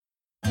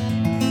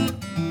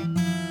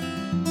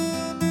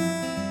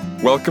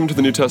Welcome to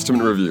the New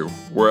Testament Review,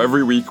 where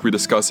every week we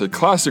discuss a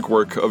classic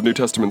work of New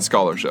Testament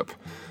scholarship.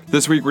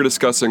 This week we're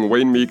discussing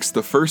Wayne Meek's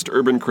The First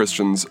Urban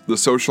Christians, The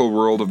Social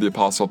World of the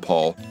Apostle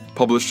Paul,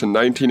 published in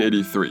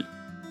 1983.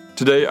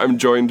 Today I'm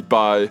joined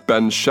by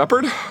Ben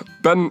Shepard.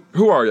 Ben,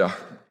 who are you?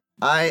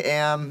 I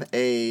am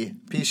a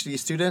PhD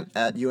student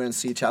at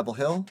UNC Chapel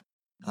Hill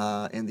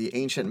in the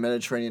Ancient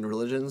Mediterranean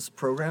Religions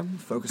program,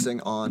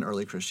 focusing on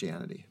early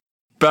Christianity.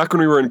 Back when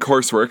we were in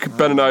coursework,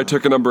 Ben and I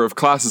took a number of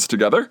classes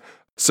together,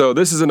 so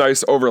this is a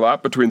nice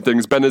overlap between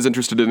things Ben is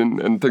interested in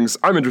and things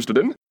I'm interested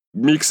in.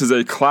 Meek's is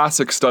a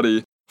classic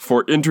study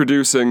for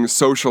introducing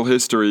social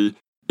history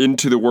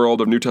into the world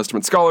of New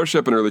Testament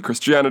scholarship and early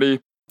Christianity.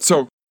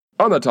 So,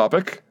 on that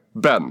topic,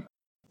 Ben,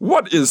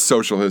 what is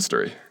social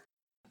history?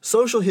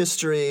 Social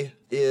history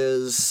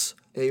is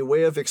a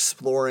way of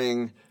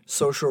exploring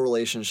social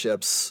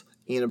relationships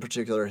in a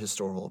particular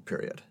historical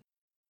period.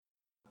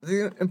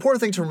 The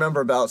important thing to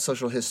remember about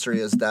social history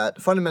is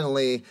that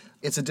fundamentally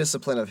it's a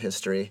discipline of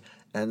history,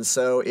 and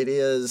so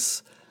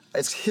it's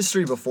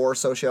history before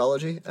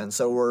sociology, and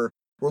so we're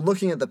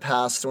looking at the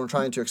past and we're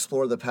trying to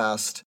explore the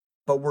past,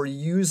 but we're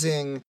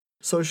using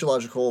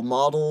sociological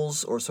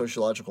models or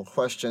sociological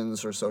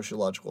questions or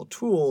sociological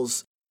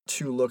tools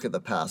to look at the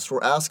past.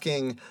 We're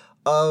asking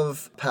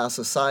of past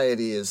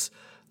societies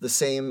the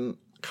same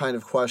kind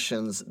of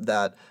questions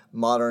that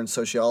modern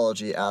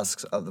sociology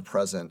asks of the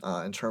present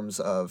in terms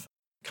of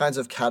kinds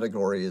of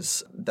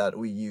categories that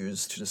we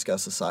use to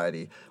discuss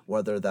society,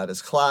 whether that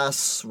is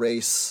class,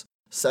 race,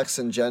 sex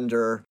and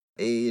gender,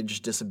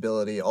 age,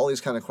 disability, all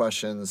these kind of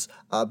questions,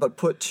 but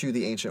put to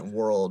the ancient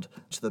world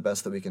to the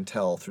best that we can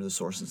tell through the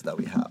sources that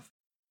we have.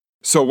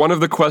 So one of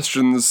the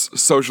questions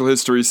social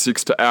history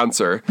seeks to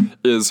answer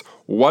is,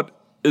 what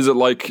is it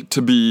like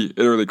to be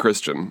an early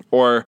Christian?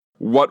 Or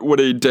what would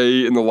a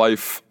day in the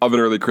life of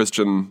an early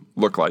Christian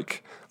look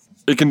like?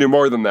 It can do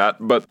more than that,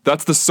 but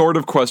that's the sort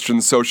of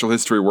questions social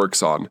history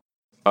works on,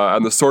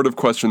 and the sort of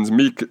questions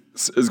Meek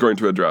is going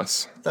to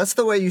address. That's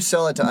the way you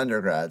sell it to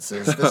undergrads.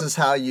 This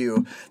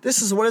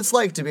is what it's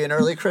like to be an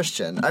early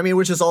Christian. I mean,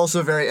 which is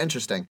also very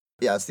interesting.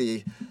 Yeah, it's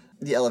the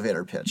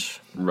elevator pitch.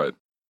 Right.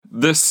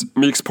 This,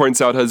 Meeks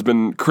points out, has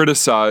been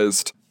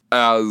criticized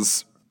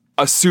as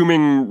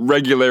assuming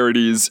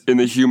regularities in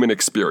the human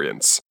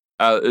experience.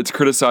 It's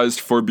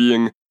criticized for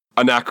being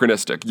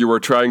anachronistic. You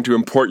were trying to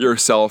import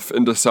yourself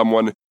into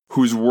someone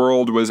whose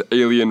world was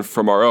alien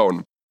from our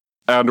own.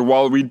 And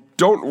while we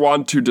don't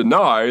want to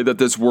deny that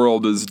this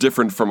world is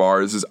different from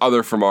ours, is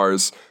other from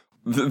ours,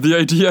 the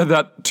idea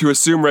that to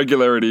assume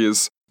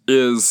regularities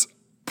is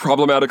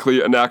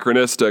problematically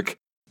anachronistic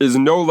is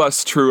no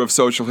less true of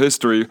social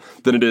history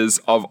than it is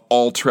of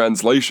all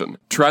translation.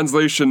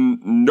 Translation,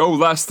 no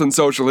less than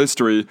social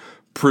history,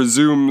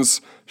 presumes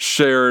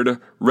shared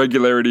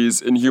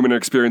regularities in human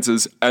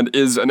experiences and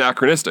is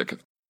anachronistic.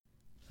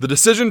 The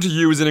decision to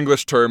use an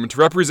English term to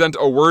represent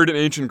a word in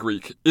ancient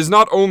Greek is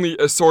not only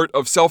a sort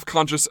of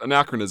self-conscious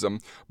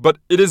anachronism, but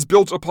it is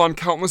built upon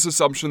countless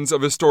assumptions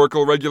of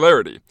historical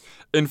regularity.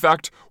 In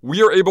fact,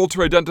 we are able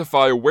to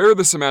identify where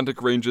the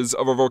semantic ranges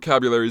of our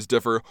vocabularies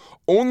differ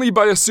only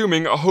by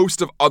assuming a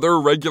host of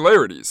other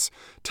regularities.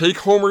 Take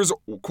Homer's,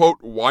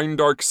 quote, wine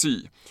dark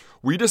sea.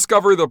 We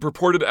discover the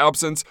purported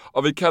absence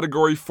of a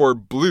category for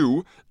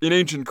blue in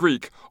ancient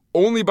Greek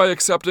only by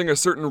accepting a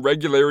certain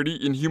regularity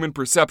in human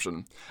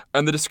perception,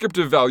 and the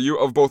descriptive value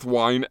of both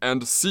wine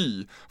and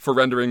sea for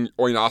rendering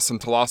oinos and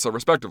thalassa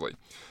respectively.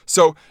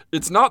 So,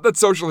 it's not that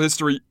social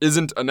history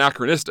isn't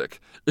anachronistic,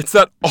 it's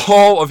that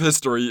all of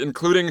history,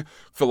 including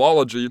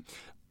philology,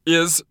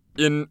 is,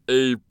 in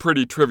a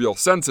pretty trivial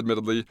sense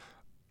admittedly,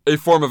 a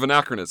form of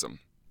anachronism.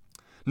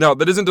 Now,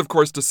 that isn't, of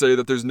course, to say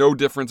that there's no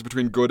difference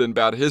between good and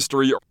bad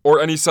history or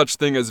any such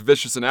thing as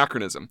vicious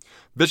anachronism.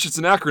 Vicious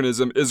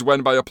anachronism is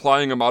when, by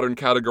applying a modern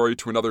category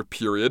to another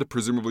period,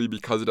 presumably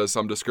because it has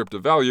some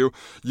descriptive value,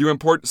 you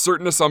import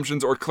certain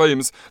assumptions or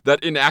claims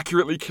that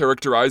inaccurately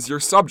characterize your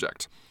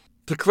subject.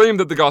 To claim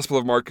that the Gospel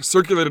of Mark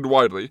circulated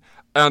widely,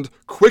 and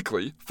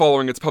quickly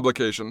following its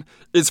publication,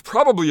 is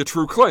probably a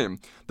true claim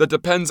that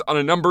depends on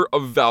a number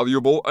of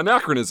valuable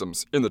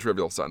anachronisms, in the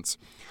trivial sense.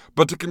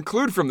 But to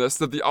conclude from this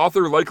that the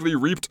author likely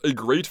reaped a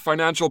great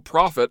financial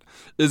profit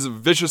is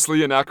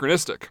viciously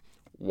anachronistic.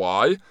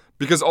 Why?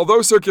 Because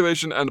although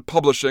circulation and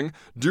publishing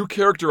do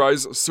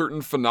characterize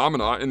certain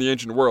phenomena in the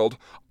ancient world,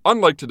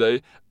 unlike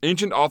today,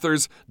 ancient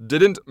authors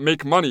didn't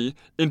make money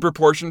in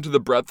proportion to the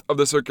breadth of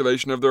the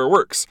circulation of their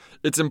works.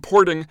 It's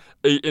importing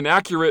an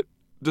inaccurate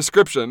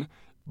description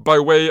by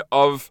way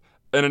of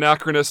an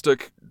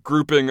anachronistic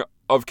grouping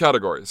of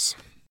categories.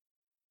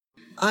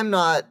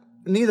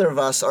 Neither of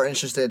us are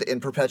interested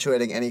in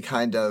perpetuating any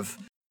kind of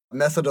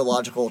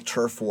methodological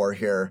turf war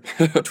here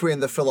between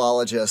the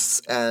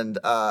philologists and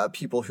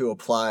people who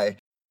apply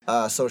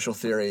social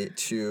theory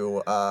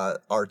to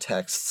our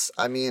texts.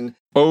 I mean...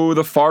 Oh,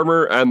 the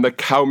farmer and the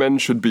cowmen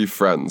should be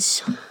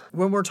friends.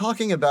 When we're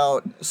talking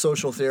about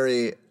social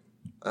theory,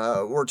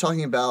 we're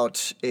talking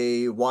about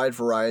a wide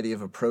variety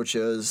of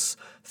approaches,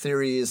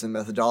 theories, and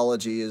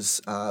methodologies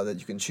that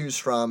you can choose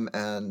from,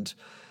 and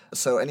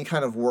so any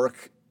kind of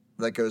work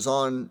that goes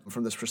on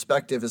from this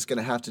perspective is going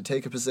to have to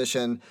take a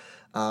position.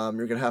 You're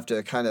going to have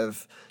to kind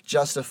of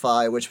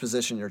justify which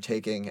position you're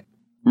taking.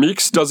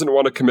 Meeks doesn't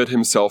want to commit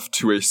himself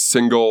to a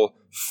single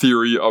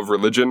theory of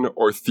religion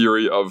or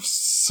theory of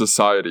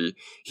society.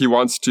 He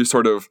wants to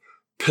sort of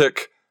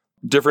pick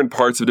different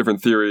parts of different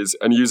theories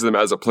and use them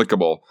as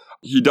applicable.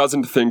 He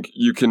doesn't think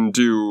you can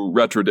do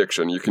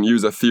retrodiction. You can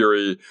use a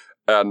theory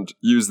and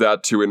use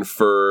that to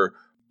infer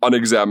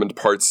unexamined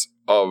parts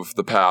of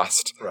the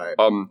past. Right.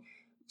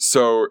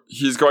 So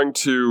he's going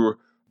to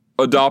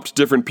adopt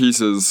different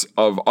pieces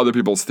of other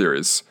people's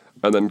theories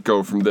and then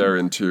go from there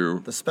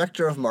into the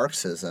specter of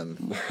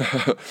Marxism.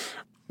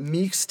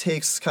 Meeks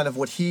takes kind of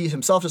what he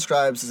himself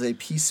describes as a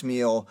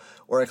piecemeal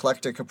or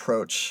eclectic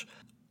approach,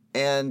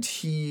 and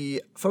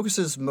he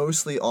focuses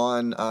mostly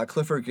on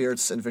Clifford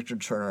Geertz and Victor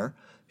Turner,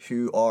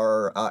 who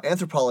are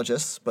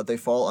anthropologists, but they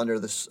fall under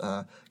this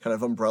kind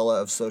of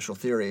umbrella of social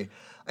theory.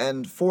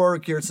 And for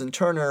Geertz and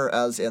Turner,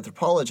 as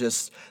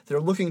anthropologists,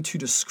 they're looking to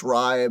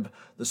describe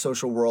the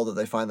social world that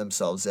they find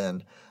themselves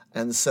in.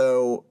 And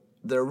so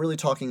they're really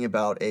talking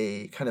about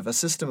a kind of a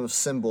system of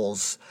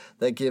symbols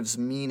that gives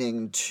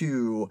meaning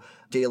to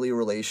daily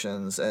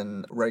relations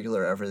and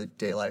regular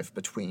everyday life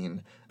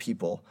between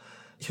people.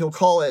 He'll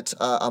call it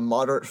a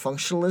moderate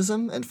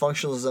functionalism, and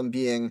functionalism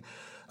being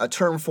a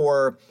term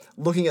for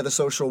looking at the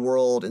social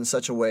world in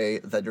such a way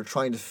that you're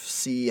trying to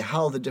see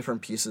how the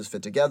different pieces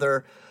fit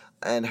together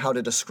and how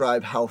to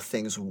describe how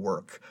things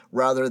work,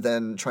 rather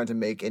than trying to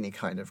make any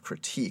kind of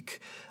critique.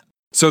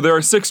 So there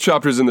are 6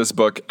 chapters in this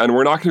book, and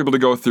we're not going to be able to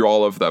go through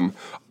all of them.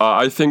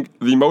 I think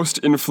the most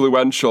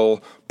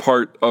influential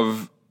part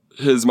of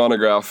his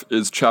monograph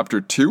is chapter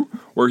 2,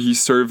 where he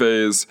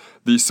surveys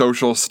the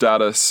social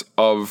status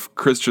of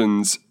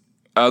Christians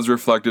as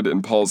reflected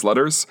in Paul's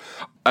letters.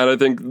 And I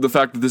think the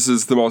fact that this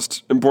is the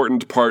most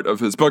important part of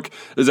his book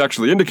is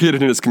actually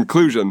indicated in his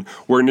conclusion,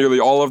 where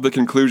nearly all of the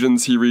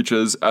conclusions he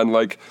reaches and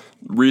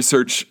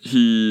research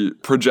he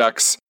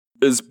projects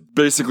is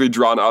basically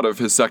drawn out of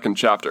his second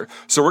chapter.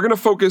 So we're going to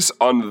focus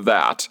on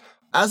that.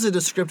 As a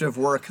descriptive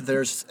work,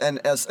 and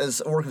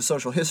as a work of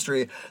social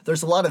history,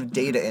 there's a lot of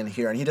data in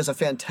here, and he does a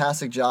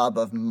fantastic job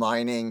of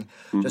mining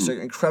just an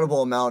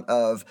incredible amount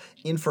of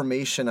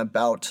information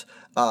about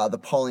the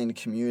Pauline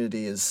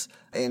communities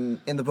in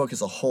the book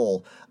as a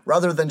whole.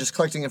 Rather than just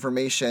collecting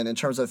information in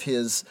terms of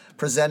his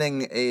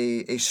presenting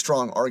a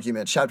strong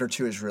argument, chapter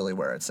 2 is really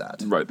where it's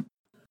at. Right.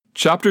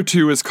 Chapter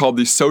 2 is called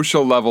The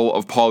Social Level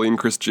of Pauline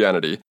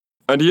Christianity.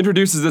 And he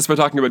introduces this by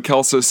talking about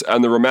Celsus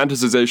and the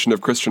romanticization of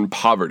Christian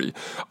poverty.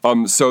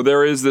 So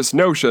there is this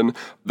notion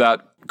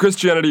that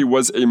Christianity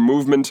was a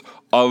movement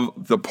of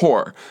the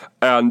poor.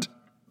 And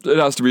it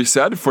has to be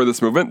said for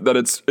this movement that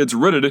it's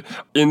rooted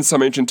in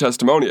some ancient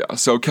testimonia.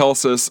 So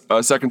Celsus, a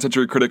 2nd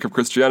century critic of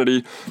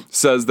Christianity,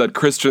 says that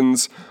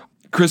Christians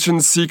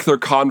seek their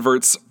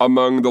converts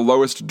among the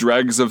lowest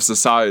dregs of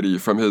society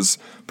from his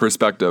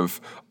perspective.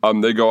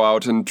 They go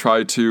out and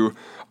try to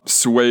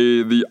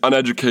sway the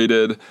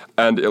uneducated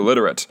and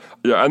illiterate.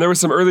 Yeah, and there was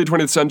some early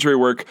 20th century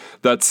work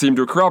that seemed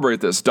to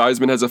corroborate this.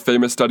 Deisman has a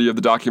famous study of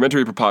the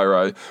documentary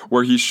papyri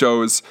where he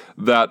shows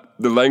that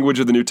the language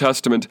of the New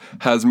Testament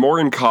has more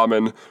in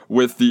common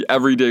with the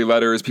everyday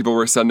letters people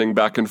were sending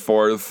back and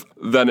forth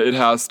than it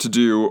has to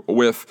do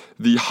with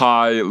the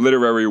high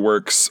literary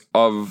works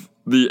of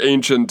the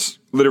ancient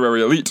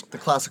literary elite. The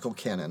classical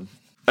canon.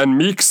 And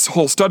Meeks'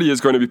 whole study is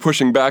going to be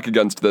pushing back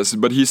against this,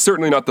 but he's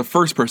certainly not the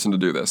first person to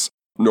do this,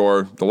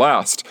 nor the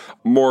last.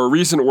 More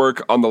recent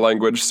work on the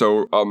language,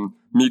 so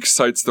Meeks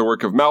cites the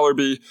work of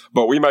Mallarby,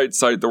 but we might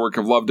cite the work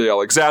of Loveday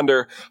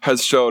Alexander,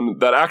 has shown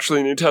that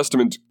actually the New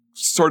Testament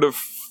sort of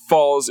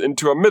falls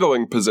into a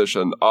middling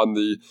position on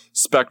the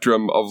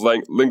spectrum of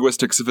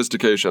linguistic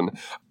sophistication.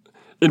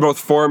 In both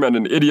form and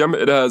in idiom,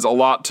 it has a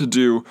lot to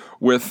do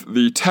with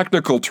the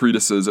technical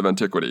treatises of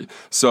antiquity.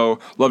 So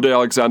Loveday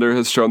Alexander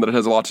has shown that it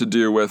has a lot to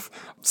do with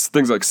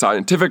things like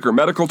scientific or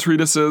medical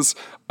treatises.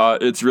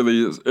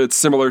 It's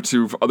similar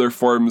to other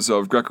forms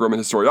of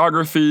Greco-Roman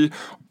historiography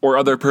or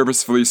other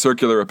purposefully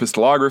circular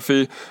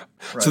epistolography.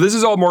 Right. So this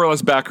is all more or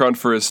less background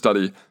for his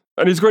study.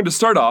 And he's going to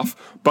start off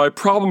by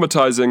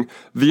problematizing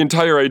the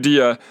entire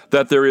idea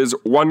that there is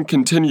one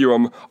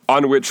continuum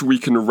on which we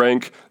can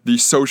rank the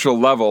social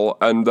level,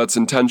 and that's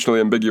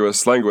intentionally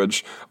ambiguous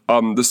language,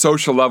 the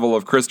social level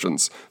of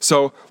Christians.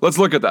 So let's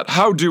look at that.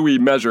 How do we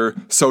measure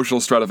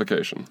social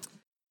stratification?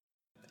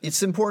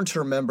 It's important to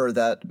remember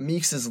that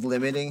Meeks is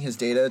limiting his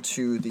data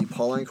to the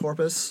Pauline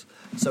corpus.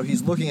 So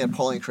he's looking at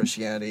Pauline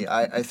Christianity.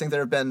 I think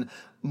there have been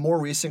more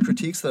recent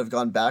critiques that have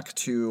gone back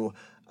to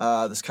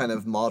this kind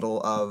of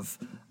model of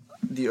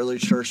the early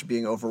church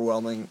being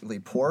overwhelmingly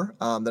poor,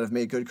 that have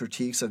made good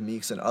critiques of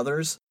Meeks and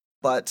others,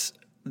 but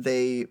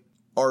they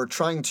are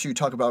trying to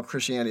talk about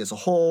Christianity as a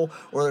whole,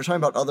 or they're talking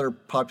about other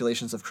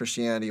populations of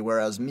Christianity,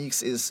 whereas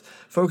Meeks is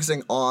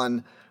focusing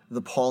on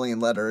the Pauline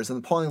letters,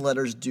 and the Pauline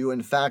letters do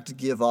in fact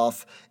give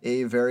off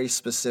a very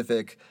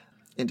specific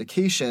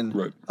indication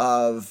Right.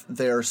 of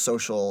their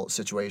social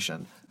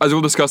situation. As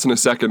we'll discuss in a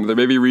second, there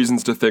may be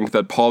reasons to think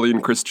that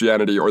Pauline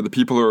Christianity, or the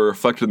people who are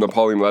reflected in the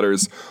Pauline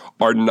letters,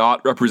 are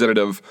not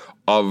representative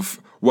of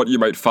what you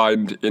might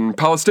find in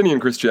Palestinian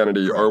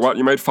Christianity or what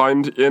you might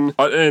find in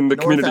the North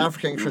community.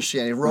 African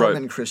Christianity,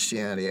 Roman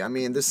Christianity. I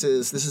mean, this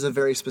is a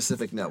very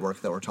specific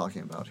network that we're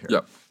talking about here.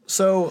 Yeah.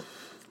 So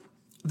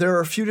there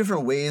are a few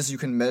different ways you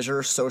can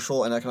measure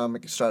social and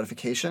economic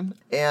stratification,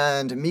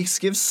 and Meeks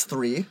gives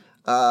 3.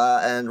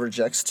 And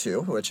rejects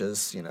 2, which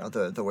is,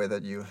 the way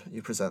that you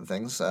present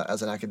things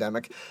as an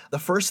academic. The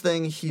first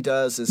thing he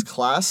does is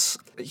class.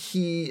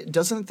 He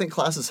doesn't think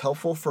class is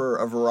helpful for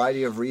a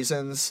variety of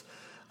reasons.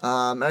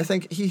 And I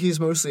think he's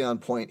mostly on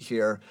point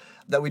here,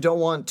 that we don't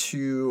want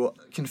to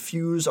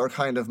confuse our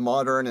kind of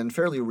modern and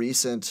fairly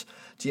recent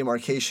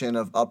demarcation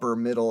of upper,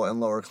 middle, and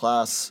lower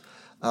class.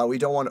 We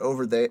don't want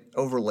to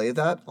overlay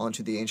that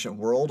onto the ancient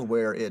world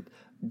where it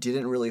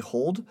didn't really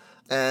hold.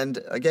 And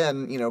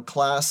again,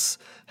 class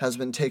has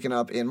been taken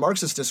up in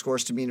Marxist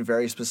discourse to mean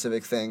very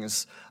specific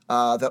things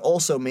that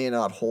also may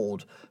not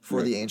hold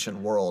for the ancient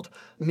world.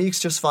 Meeks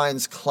just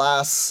finds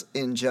class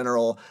in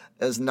general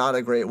as not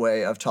a great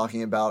way of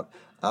talking about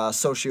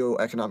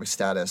socioeconomic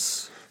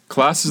status.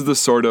 Class is the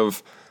sort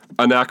of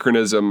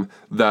anachronism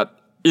that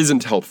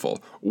isn't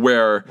helpful,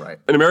 where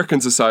in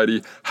American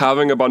society,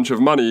 having a bunch of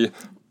money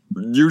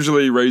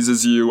usually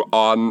raises you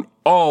on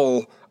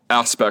all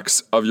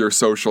aspects of your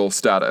social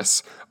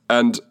status.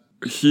 And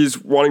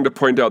he's wanting to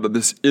point out that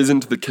this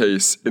isn't the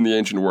case in the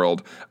ancient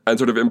world, and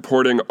sort of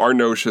importing our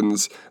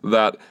notions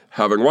that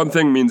having one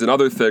thing means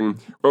another thing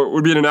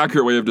would be an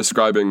inaccurate way of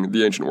describing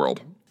the ancient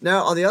world.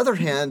 Now, on the other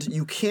hand,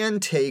 you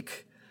can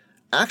take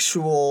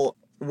actual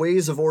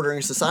ways of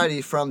ordering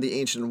society from the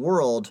ancient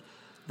world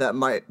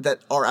that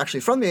are actually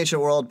from the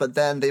ancient world, but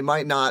then they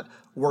might not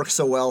work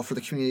so well for the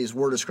communities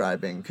we're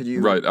describing. Could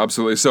you? Right,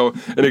 absolutely. So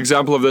an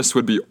example of this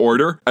would be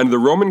order, and the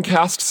Roman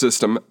caste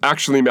system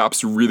actually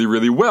maps really,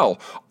 really well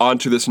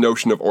onto this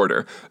notion of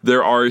order.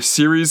 There are a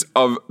series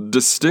of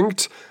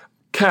distinct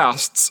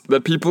castes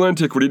that people in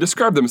antiquity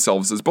describe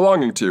themselves as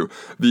belonging to.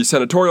 The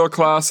senatorial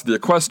class, the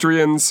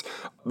equestrians.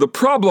 The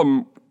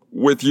problem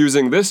with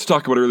using this to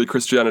talk about early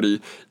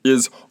Christianity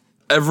is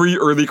every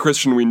early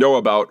Christian we know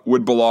about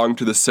would belong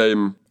to the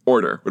same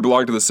order, would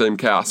belong to the same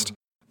caste.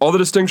 All the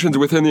distinctions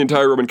within the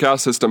entire Roman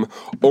caste system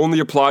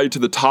only apply to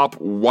the top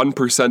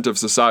 1% of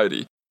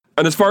society.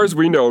 And as far as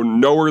we know,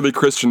 no early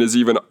Christian is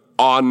even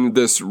on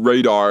this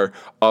radar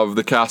of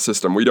the caste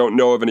system. We don't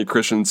know of any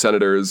Christian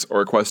senators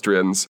or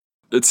equestrians.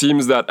 It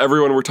seems that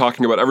everyone we're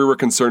talking about, everyone we're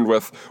concerned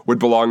with, would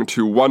belong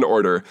to one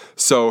order.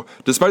 So,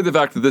 despite the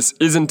fact that this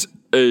isn't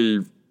a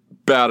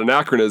bad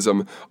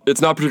anachronism,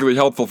 it's not particularly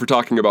helpful for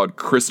talking about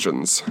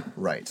Christians.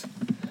 Right.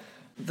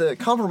 The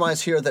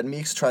compromise here that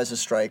Meeks tries to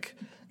strike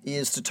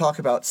is to talk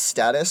about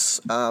status,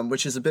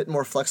 which is a bit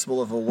more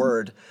flexible of a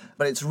word,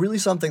 but it's really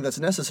something that's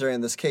necessary in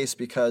this case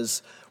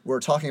because we're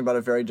talking about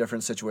a very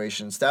different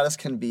situation. Status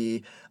can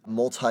be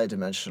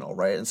multidimensional,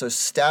 right? And so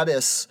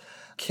status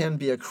can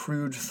be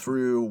accrued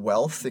through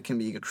wealth. It can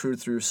be accrued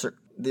through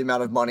the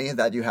amount of money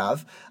that you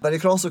have, but it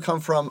can also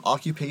come from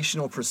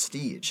occupational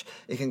prestige.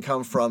 It can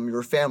come from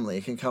your family.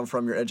 It can come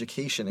from your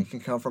education. It can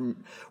come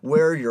from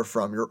where you're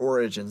from, your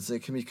origins.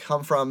 It can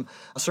come from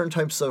certain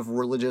types of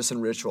religious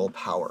and ritual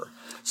power.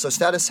 So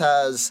status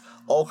has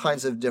all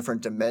kinds of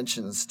different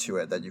dimensions to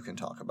it that you can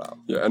talk about.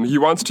 Yeah, and he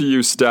wants to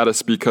use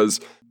status because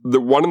the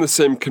one and the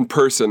same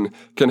person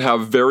can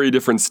have very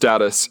different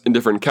status in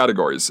different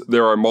categories.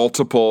 There are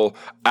multiple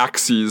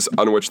axes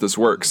on which this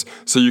works.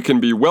 So you can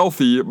be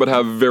wealthy but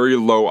have very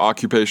low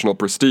occupational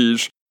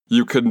prestige.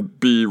 You could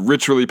be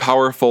ritually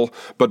powerful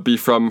but be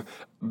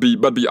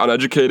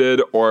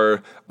uneducated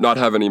or not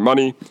have any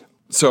money.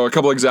 So a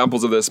couple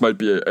examples of this might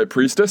be a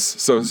priestess.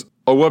 So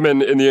a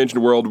woman in the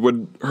ancient world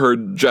her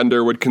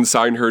gender would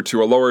consign her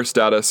to a lower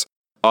status.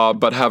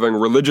 But having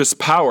religious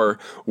power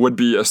would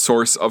be a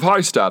source of high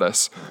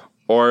status.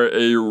 Or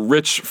a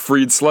rich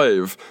freed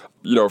slave.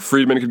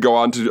 Freedmen could go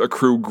on to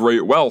accrue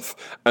great wealth,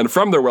 and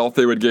from their wealth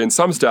they would gain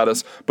some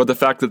status, but the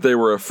fact that they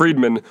were a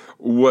freedman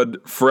would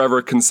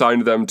forever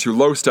consign them to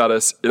low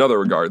status in other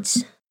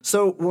regards.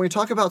 So when we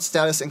talk about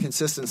status and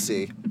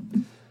consistency,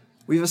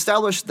 we've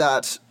established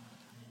that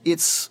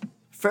it's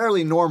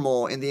fairly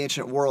normal in the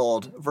ancient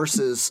world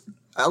versus,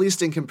 at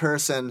least in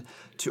comparison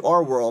to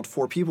our world,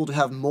 for people to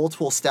have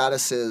multiple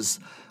statuses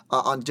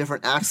on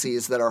different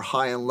axes that are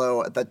high and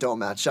low that don't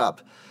match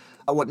up.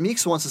 What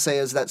Meeks wants to say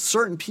is that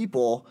certain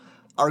people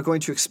are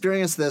going to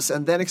experience this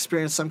and then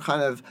experience some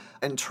kind of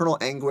internal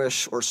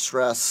anguish or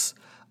stress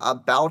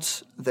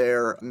about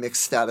their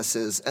mixed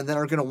statuses, and then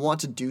are going to want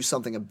to do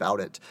something about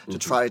it to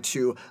try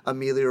to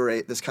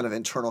ameliorate this kind of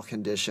internal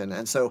condition.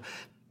 And so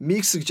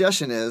Meeks'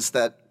 suggestion is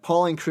that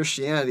Pauline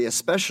Christianity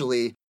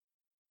especially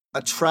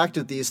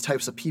attracted these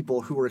types of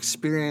people who were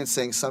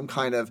experiencing some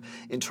kind of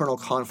internal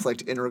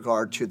conflict in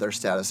regard to their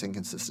status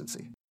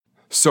inconsistency.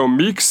 So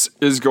Meeks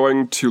is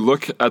going to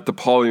look at the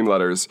Pauline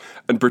letters,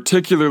 and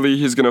particularly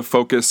he's going to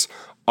focus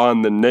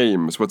on the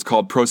names, what's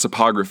called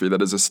prosopography,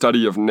 that is a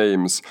study of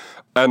names,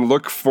 and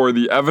look for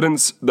the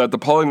evidence that the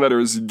Pauline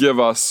letters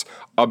give us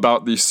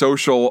about the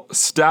social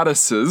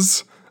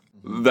statuses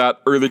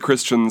that early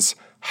Christians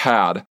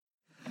had.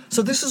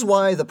 So this is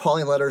why the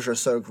Pauline letters are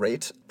so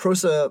great.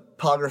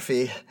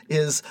 Prosopography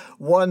is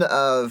one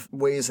of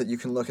ways that you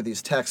can look at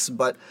these texts,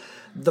 but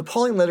the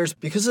Pauline letters,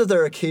 because of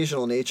their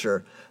occasional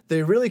nature,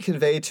 they really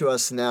convey to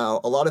us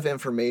now a lot of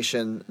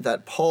information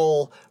that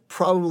Paul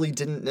probably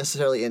didn't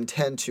necessarily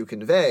intend to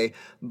convey,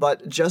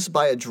 but just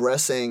by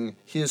addressing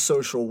his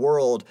social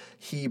world,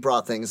 he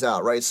brought things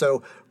out, right?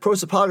 So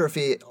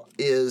prosopography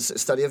is a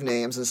study of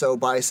names, and so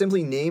by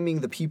simply naming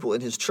the people in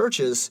his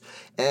churches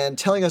and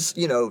telling us,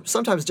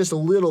 sometimes just a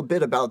little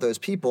bit about those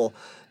people,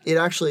 it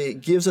actually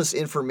gives us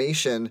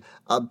information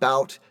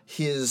about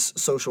his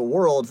social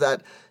world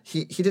that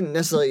he didn't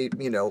necessarily,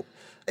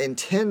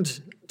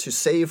 intend to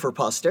save for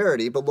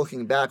posterity, but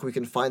looking back, we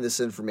can find this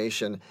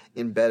information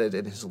embedded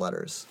in his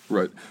letters.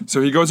 Right.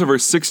 So he goes over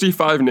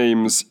 65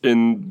 names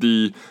in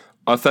the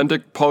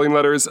authentic Pauline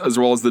letters as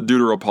well as the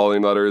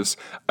Deutero-Pauline letters,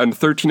 and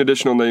 13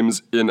 additional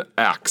names in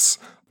Acts.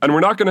 And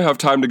we're not going to have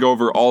time to go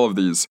over all of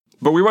these,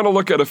 but we want to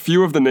look at a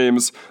few of the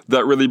names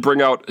that really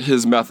bring out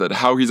his method,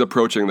 how he's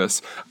approaching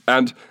this.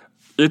 And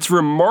it's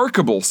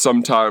remarkable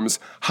sometimes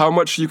how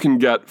much you can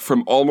get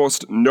from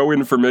almost no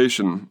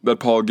information that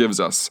Paul gives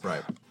us.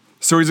 Right.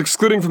 So he's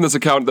excluding from this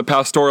account the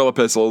pastoral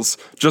epistles,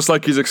 just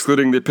like he's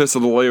excluding the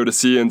epistle of the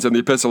Laodiceans and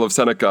the epistle of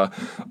Seneca.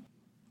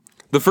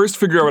 The first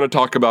figure I want to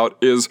talk about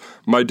is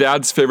my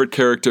dad's favorite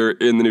character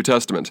in the New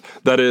Testament.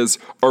 That is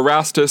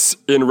Erastus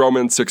in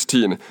Romans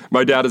 16.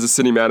 My dad is a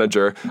city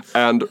manager,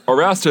 and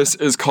Erastus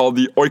is called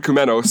the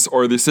oikomenos,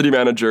 or the city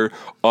manager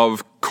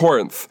of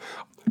Corinth.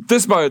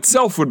 This by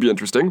itself would be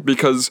interesting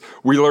because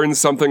we learn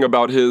something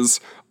about his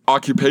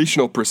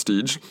occupational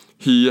prestige.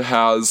 He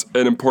has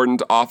an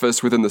important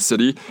office within the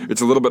city.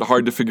 It's a little bit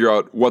hard to figure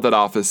out what that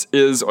office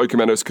is.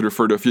 Oikomenos could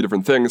refer to a few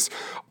different things.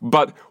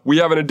 But we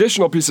have an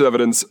additional piece of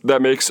evidence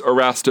that makes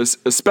Erastus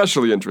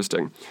especially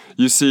interesting.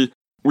 You see,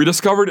 we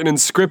discovered an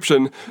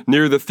inscription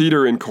near the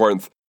theater in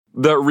Corinth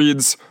that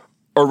reads,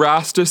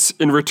 Erastus,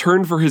 in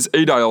return for his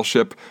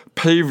aedileship,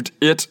 paved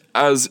it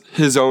as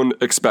his own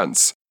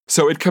expense.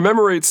 So it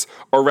commemorates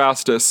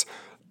Erastus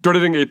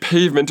donating a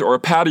pavement or a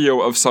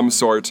patio of some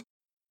sort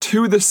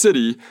to the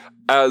city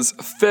as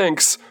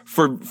thanks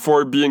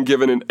for being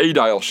given an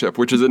aedileship,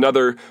 which is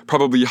another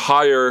probably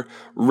higher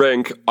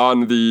rank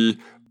on the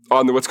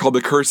what's called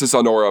the cursus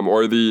honorum,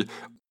 or the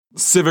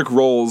civic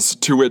roles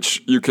to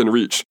which you can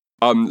reach.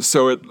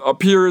 So it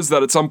appears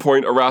that at some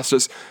point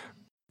Erastus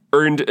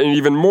earned an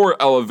even more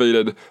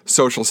elevated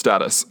social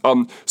status.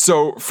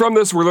 So from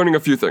this, we're learning a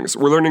few things.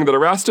 We're learning that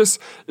Erastus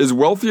is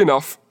wealthy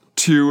enough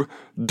to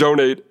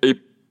donate a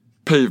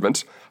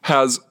pavement,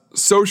 has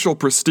social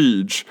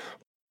prestige,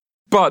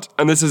 but,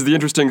 and this is the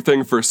interesting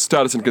thing for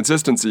status and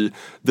consistency,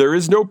 there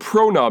is no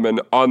pronomen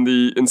on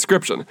the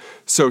inscription.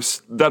 So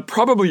that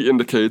probably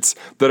indicates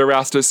that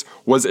Erastus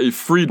was a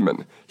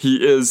freedman.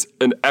 He is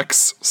an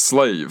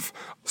ex-slave.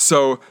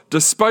 So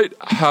despite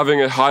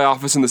having a high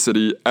office in the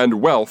city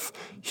and wealth,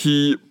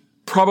 he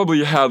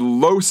probably had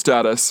low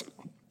status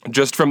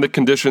just from the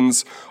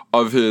conditions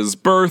of his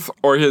birth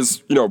or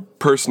his,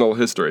 personal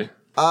history.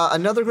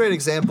 Another great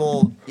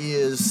example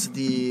is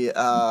the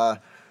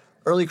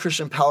early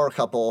Christian power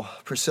couple,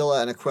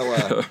 Priscilla and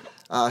Aquila,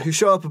 who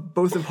show up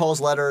both in Paul's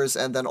letters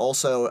and then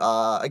also,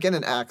 again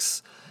in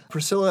Acts.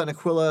 Priscilla and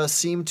Aquila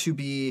seem to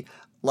be,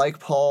 like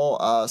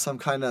Paul, some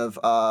kind of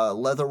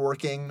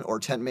leatherworking or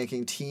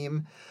tent-making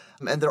team.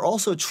 And they're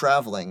also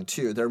traveling,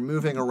 too. They're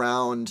moving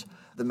around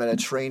the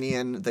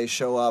Mediterranean. They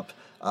show up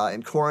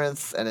in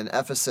Corinth and in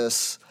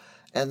Ephesus.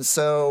 And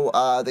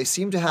so they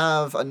seem to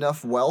have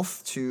enough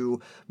wealth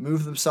to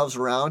move themselves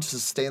around to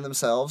sustain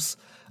themselves.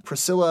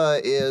 Priscilla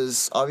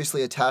is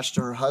obviously attached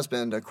to her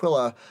husband,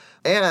 Aquila,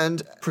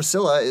 and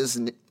Priscilla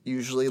is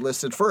usually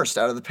listed first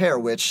out of the pair,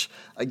 which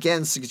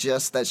again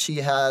suggests that she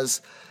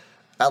has,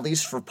 at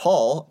least for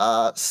Paul,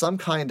 some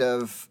kind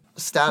of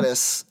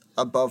status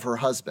above her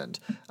husband,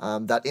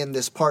 that in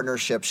this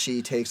partnership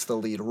she takes the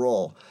lead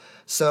role.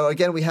 So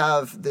again, we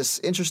have this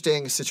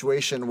interesting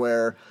situation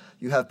where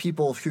you have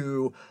people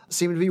who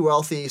seem to be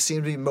wealthy,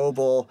 seem to be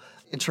mobile.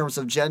 In terms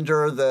of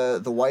gender,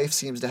 the wife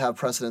seems to have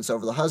precedence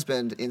over the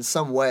husband in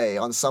some way,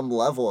 on some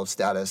level of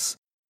status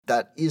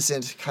that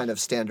isn't kind of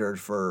standard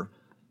for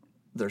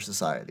their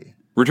society.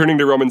 Returning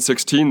to Romans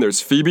 16, there's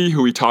Phoebe,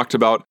 who we talked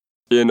about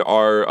in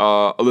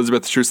our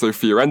Elizabeth Schussler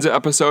Fiorenza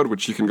episode,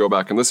 which you can go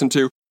back and listen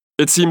to.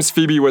 It seems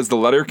Phoebe was the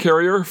letter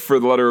carrier for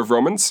the letter of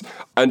Romans,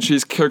 and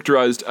she's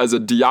characterized as a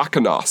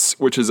diakonos,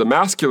 which is the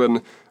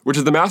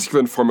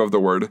masculine form of the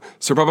word,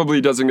 so probably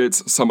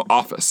designates some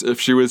office. If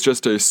she was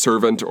just a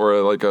servant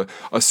or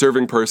a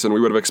serving person,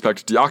 we would have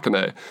expected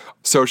diakone.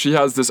 So she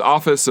has this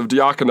office of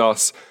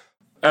diakonos,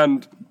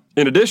 and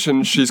in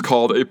addition, she's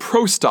called a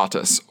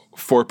prostatus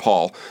for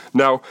Paul.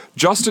 Now,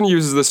 Justin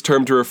uses this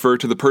term to refer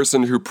to the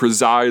person who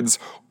presides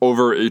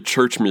over a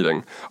church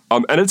meeting,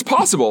 and it's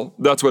possible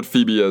that's what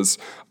Phoebe is.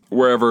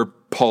 wherever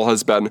Paul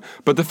has been.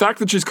 But the fact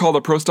that she's called a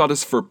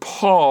prostatis for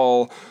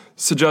Paul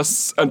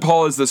suggests, and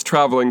Paul is this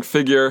traveling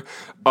figure,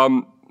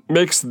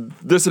 makes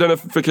this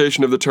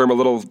identification of the term a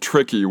little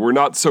tricky. We're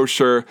not so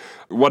sure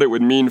what it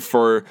would mean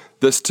for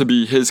this to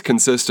be his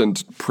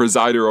consistent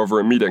presider over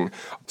a meeting.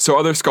 So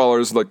other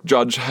scholars like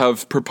Judge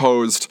have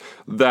proposed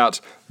that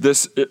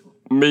it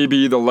may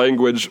be the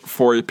language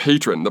for a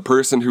patron, the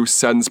person who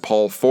sends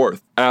Paul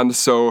forth. And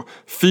so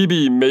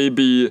Phoebe may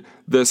be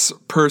this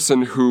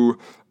person who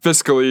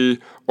fiscally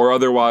or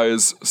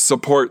otherwise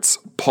supports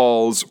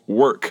Paul's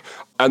work.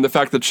 And the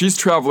fact that she's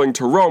traveling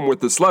to Rome with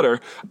this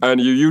letter,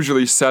 and you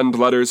usually send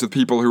letters with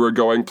people who are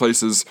going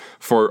places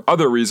for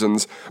other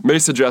reasons, may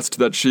suggest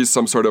that she's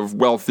some sort of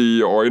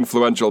wealthy or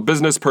influential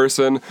business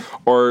person,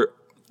 or,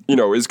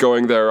 is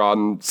going there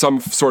on some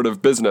sort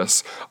of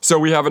business. So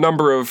we have a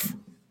number of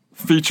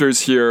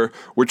features here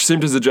which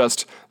seem to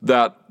suggest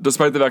that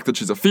despite the fact that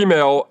she's a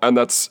female, and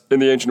that's in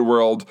the ancient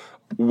world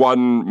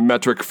one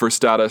metric for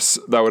status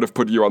that would have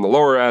put you on the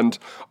lower end,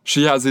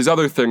 she has these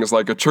other things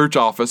like a church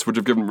office, which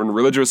have given her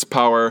religious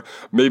power,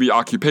 maybe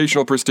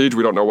occupational prestige,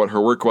 we don't know what her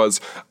work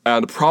was,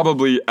 and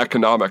probably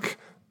economic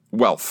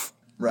wealth.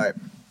 Right.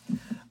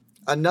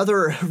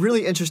 Another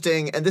really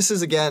interesting, and this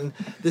is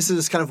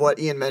kind of what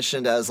Ian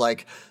mentioned as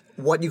like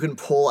what you can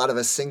pull out of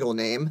a single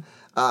name,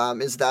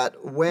 is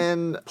that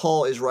when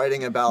Paul is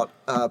writing about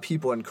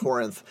people in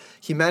Corinth,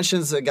 he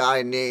mentions a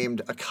guy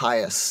named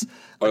Achaeus.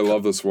 I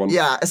love this one.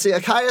 Yeah, see,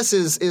 Achaeus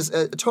is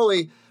a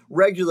totally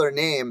regular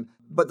name,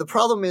 but the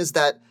problem is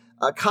that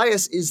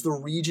Achaeus is the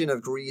region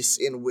of Greece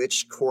in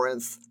which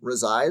Corinth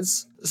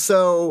resides.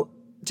 So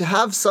to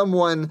have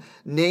someone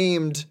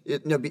surnamed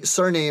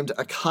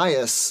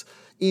Achaeus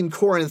in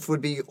Corinth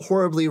would be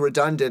horribly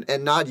redundant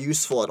and not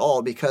useful at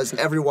all because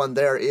everyone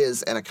there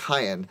is an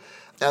Achaean.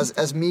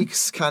 As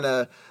Meeks kind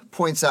of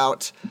points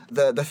out,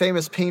 the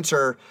famous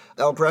painter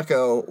El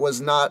Greco was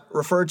not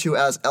referred to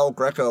as El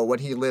Greco when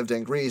he lived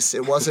in Greece.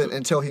 It wasn't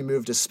until he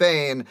moved to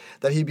Spain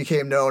that he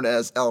became known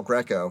as El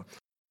Greco.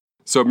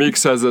 So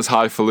Meeks says this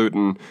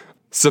highfalutin,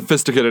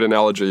 sophisticated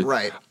analogy.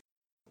 Right.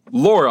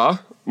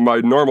 Laura,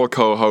 my normal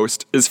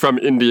co-host, is from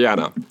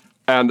Indiana,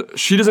 and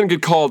she doesn't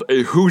get called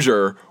a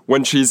Hoosier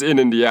when she's in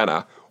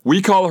Indiana.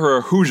 We call her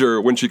a Hoosier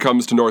when she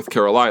comes to North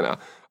Carolina.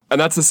 And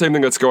that's the same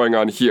thing that's going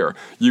on here.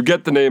 You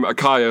get the name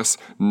Achaeus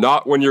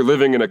not when you're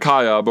living in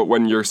Achaia, but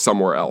when you're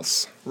somewhere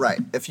else. Right.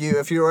 If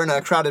you were in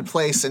a crowded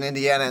place in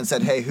Indiana and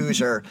said, "Hey,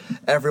 Hoosier,"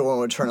 everyone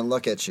would turn and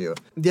look at you.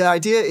 The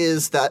idea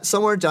is that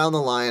somewhere down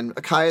the line,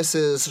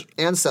 Achaeus'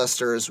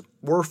 ancestors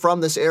were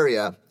from this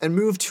area and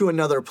moved to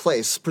another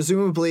place,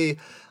 presumably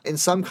in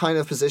some kind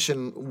of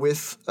position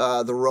with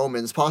the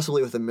Romans,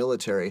 possibly with the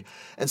military.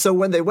 And so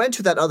when they went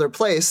to that other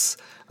place,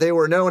 they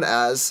were known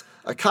as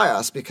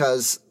Achaeus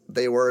because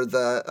they were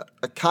the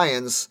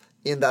Achaeans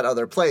in that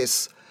other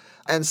place.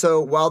 And so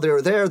while they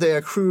were there, they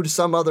accrued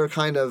some other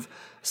kind of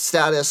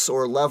status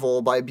or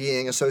level by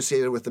being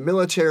associated with the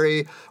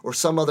military or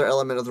some other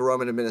element of the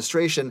Roman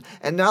administration.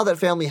 And now that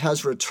family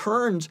has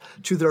returned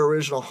to their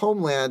original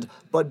homeland,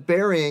 but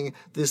bearing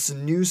this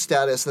new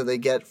status that they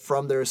get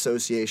from their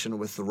association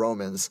with the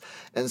Romans.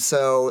 And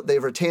so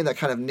they've retained that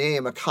kind of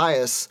name,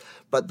 Achaeus,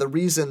 but the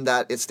reason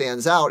that it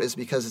stands out is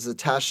because it's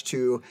attached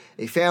to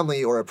a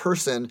family or a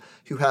person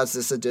who has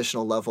this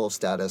additional level of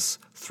status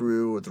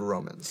through the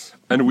Romans.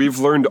 And we've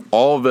learned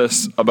all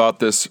this about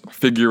this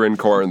figure in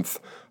Corinth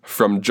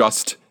from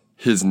just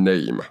his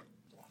name.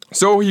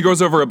 So he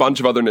goes over a bunch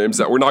of other names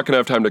that we're not going to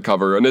have time to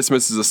cover.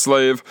 Onesimus is a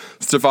slave.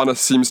 Stephanas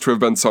seems to have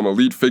been some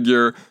elite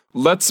figure.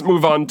 Let's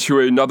move on to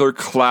another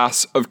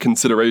class of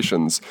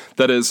considerations.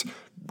 That is,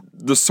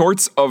 the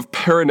sorts of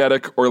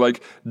paranetic or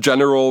like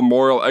general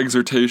moral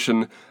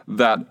exhortation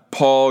that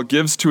Paul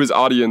gives to his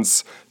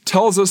audience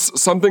tells us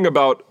something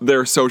about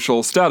their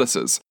social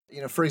statuses.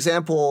 For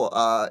example,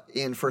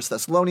 in 1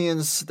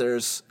 Thessalonians,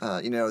 there's,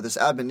 this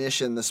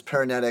admonition, this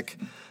paranetic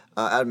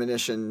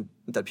admonition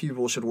that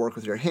people should work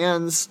with your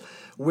hands,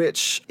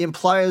 which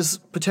implies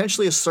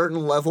potentially a certain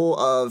level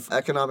of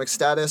economic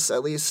status,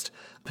 at least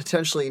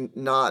potentially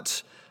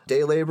not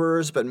day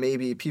laborers, but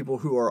maybe people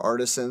who are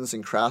artisans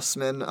and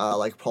craftsmen,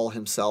 like Paul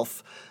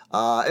himself.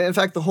 And in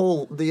fact,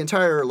 the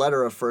entire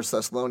letter of 1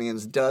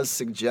 Thessalonians does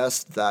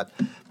suggest that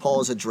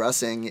Paul is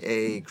addressing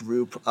a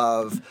group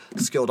of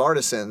skilled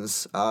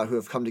artisans who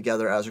have come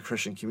together as a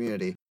Christian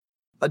community.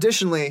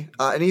 Additionally,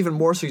 and even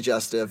more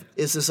suggestive,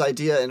 is this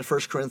idea in 1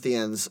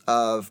 Corinthians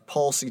of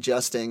Paul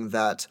suggesting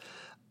that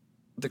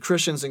the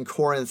Christians in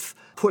Corinth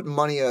put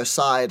money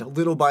aside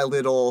little by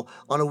little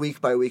on a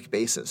week-by-week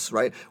basis,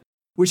 right?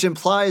 Which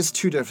implies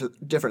two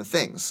different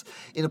things.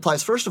 It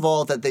implies, first of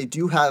all, that they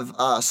do have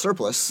a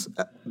surplus,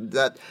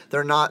 that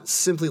they're not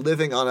simply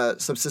living on a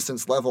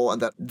subsistence level, and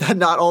that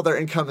not all their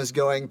income is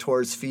going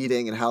towards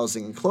feeding and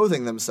housing and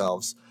clothing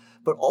themselves,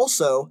 but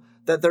also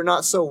that they're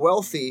not so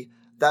wealthy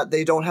that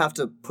they don't have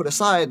to put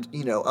aside,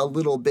 a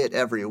little bit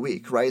every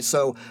week, right?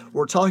 So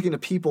we're talking to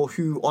people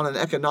who, on an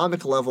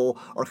economic level,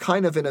 are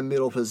kind of in a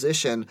middle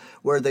position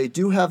where they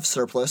do have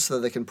surplus that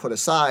they can put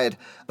aside,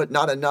 but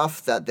not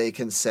enough that they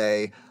can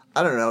say,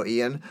 I don't know,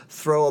 Ian,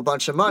 throw a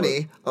bunch of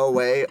money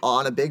away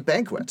on a big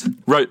banquet.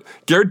 Right.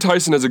 Garrett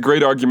Tyson has a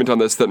great argument on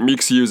this that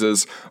Meeks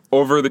uses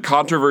over the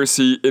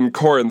controversy in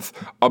Corinth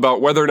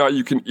about whether or not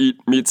you can eat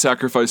meat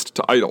sacrificed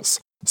to idols.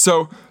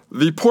 So,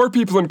 the poor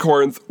people in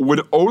Corinth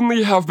would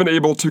only have been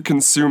able to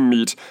consume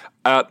meat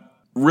at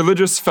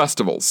religious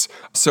festivals.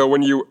 So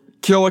when you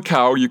kill a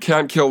cow, you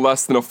can't kill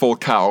less than a full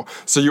cow.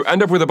 So you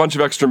end up with a bunch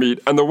of extra meat,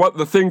 and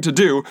the thing to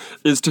do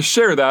is to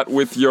share that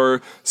with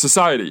your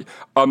society.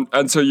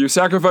 And so you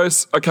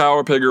sacrifice a cow,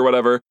 a pig, or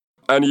whatever,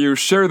 and you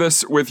share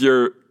this with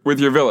your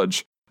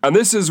village. And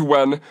this is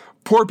when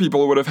poor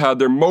people would have had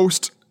their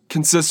most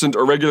consistent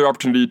or regular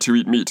opportunity to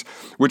eat meat,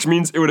 which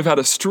means it would have had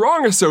a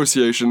strong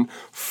association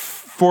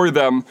for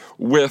them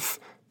with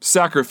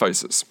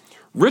sacrifices.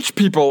 Rich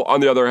people,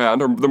 on the other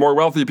hand, or the more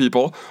wealthy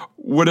people,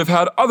 would have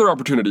had other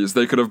opportunities.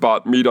 They could have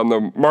bought meat on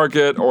the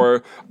market,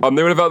 or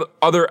they would have had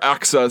other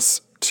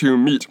access to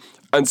meat.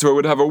 And so it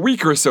would have a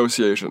weaker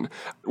association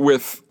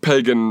with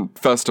pagan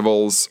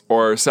festivals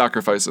or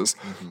sacrifices.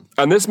 Mm-hmm.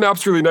 And this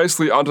maps really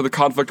nicely onto the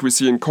conflict we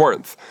see in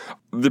Corinth.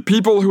 The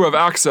people who have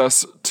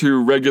access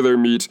to regular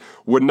meat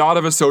would not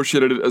have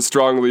associated it as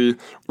strongly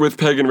with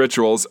pagan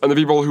rituals, and the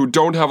people who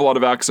don't have a lot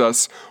of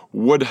access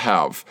would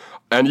have.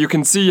 And you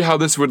can see how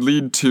this would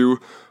lead to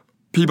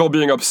people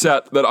being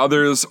upset that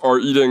others are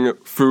eating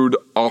food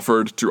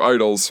offered to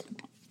idols,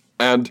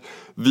 and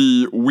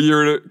the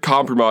weird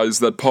compromise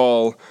that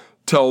Paul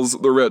tells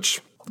the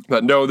rich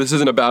that no, this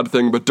isn't a bad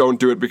thing, but don't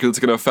do it because it's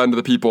going to offend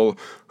the people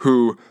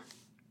who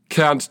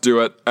can't do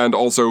it and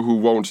also who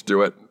won't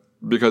do it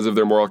because of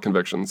their moral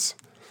convictions.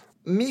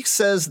 Meeks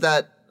says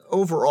that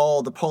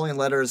overall the Pauline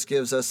letters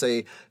gives us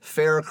a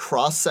fair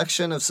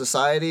cross-section of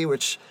society,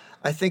 which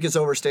I think is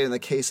overstating the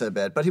case a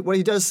bit. But what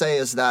he does say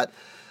is that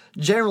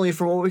generally,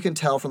 from what we can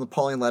tell from the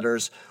Pauline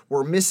letters,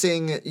 we're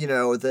missing,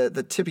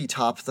 the tippy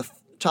top, the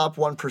top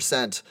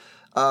 1%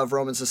 of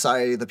Roman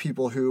society. The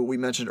people who we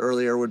mentioned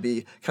earlier would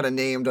be kind of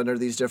named under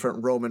these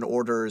different Roman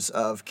orders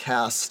of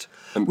caste.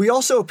 We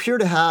also appear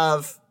to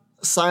have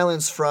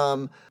silence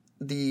from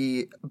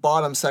the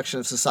bottom section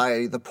of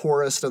society, the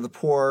poorest of the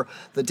poor,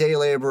 the day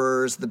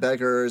laborers, the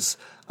beggars,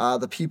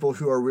 the people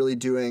who are really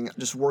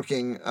just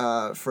working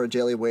for a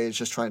daily wage,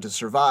 just trying to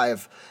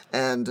survive.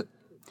 And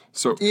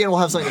so Ian will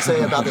have something to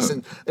say about this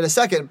in a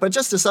second, but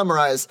just to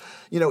summarize,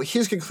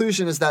 his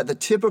conclusion is that the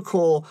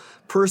typical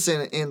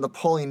person in the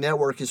Pauline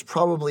network is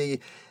probably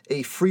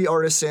a free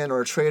artisan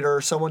or a trader,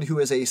 someone who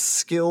is a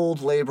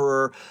skilled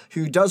laborer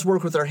who does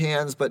work with their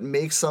hands but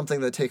makes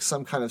something that takes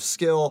some kind of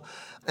skill.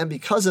 And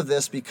because of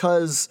this,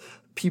 because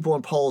people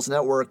in Paul's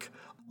network,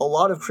 a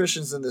lot of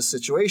Christians in this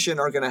situation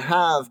are going to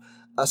have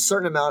a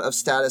certain amount of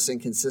status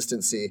and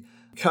consistency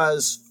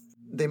because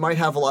they might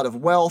have a lot of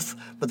wealth,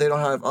 but they don't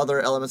have other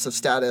elements of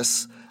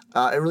status.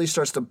 It really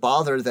starts to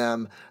bother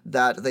them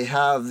that they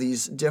have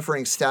these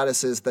differing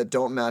statuses that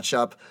don't match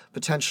up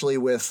potentially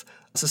with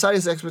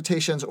society's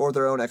expectations or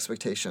their own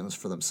expectations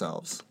for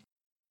themselves.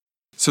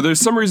 So there's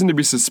some reason to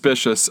be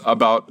suspicious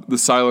about the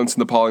silence in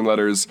the Pauline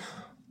letters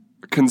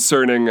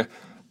concerning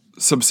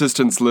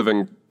subsistence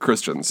living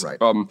Christians. Right.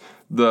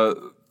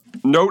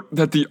 Note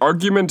that the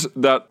argument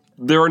that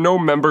there are no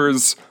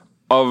members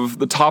of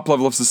the top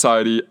level of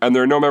society and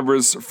there are no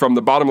members from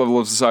the bottom level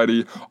of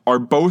society are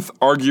both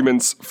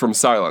arguments from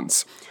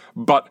silence.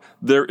 But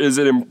there is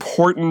an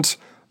important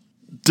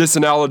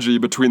disanalogy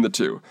between the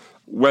two.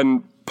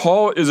 When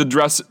Paul is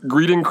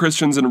greeting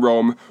Christians in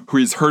Rome who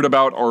he's heard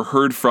about or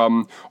heard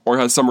from or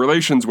has some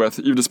relations with,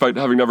 even despite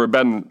having never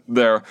been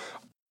there,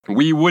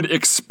 we would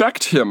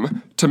expect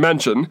him to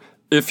mention,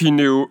 if he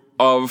knew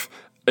of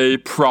a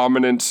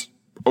prominent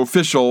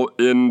official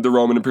in the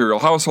Roman imperial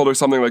household or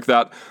something like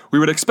that, we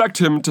would expect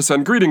him to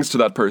send greetings to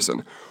that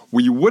person.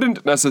 We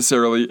wouldn't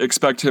necessarily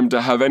expect him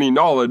to have any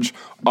knowledge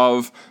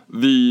of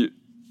the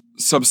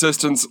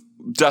subsistence,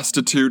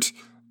 destitute,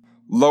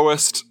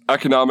 lowest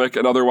economic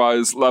and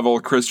otherwise level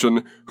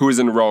Christian who is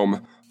in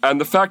Rome. And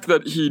the fact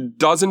that he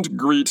doesn't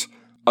greet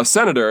a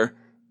senator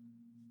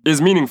is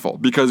meaningful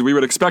because we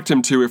would expect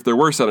him to if there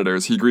were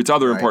senators. He greets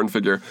other important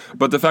figure.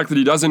 But the fact that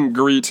he doesn't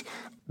greet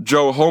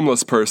Joe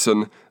homeless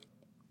person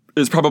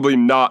is probably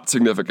not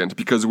significant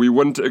because we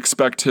wouldn't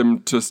expect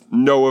him to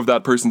know of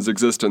that person's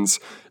existence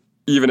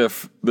even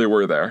if they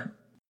were there.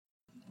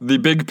 The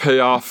big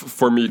payoff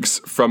for Meeks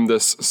from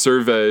this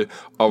survey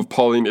of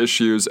Pauline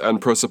issues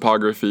and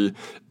prosopography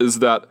is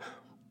that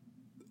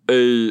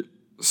a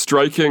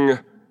striking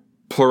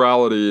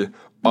plurality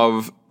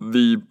of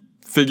the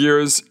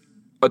figures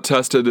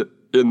attested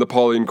in the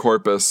Pauline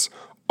corpus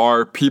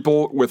are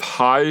people with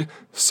high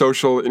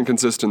social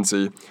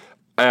inconsistency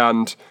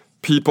and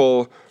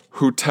people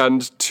who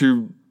tend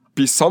to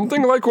be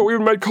something like what we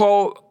might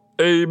call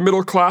a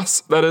middle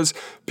class. That is,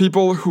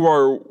 people who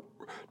are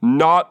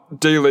not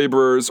day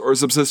laborers or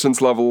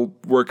subsistence level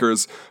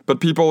workers, but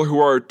people who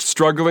are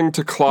struggling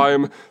to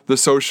climb the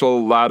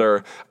social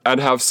ladder and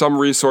have some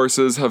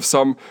resources, have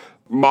some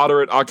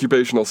moderate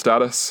occupational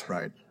status.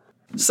 Right.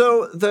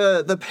 So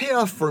the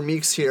payoff for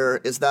Meeks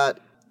here is that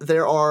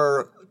there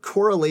are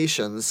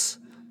correlations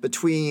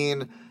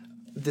between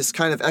this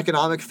kind of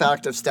economic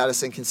fact of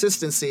status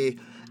inconsistency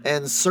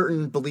and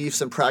certain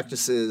beliefs and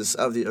practices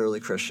of the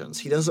early Christians.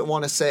 He doesn't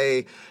want to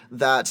say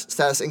that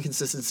status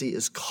inconsistency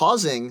is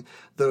causing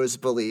those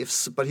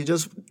beliefs, but he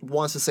just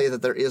wants to say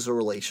that there is a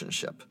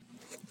relationship.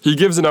 He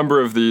gives a number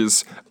of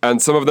these,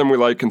 and some of them we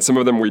like and some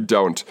of them we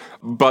don't.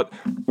 But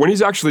when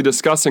he's actually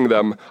discussing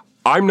them,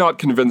 I'm not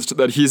convinced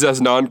that he's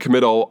as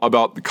non-committal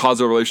about the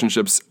causal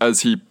relationships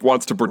as he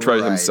wants to portray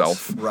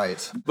himself.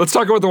 Right. Let's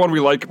talk about the one we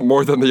like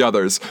more than the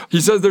others. He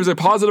says there's a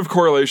positive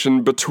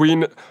correlation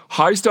between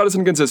high status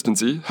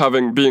inconsistency,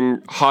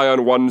 being high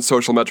on one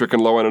social metric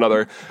and low on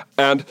another,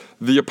 and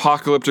the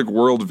apocalyptic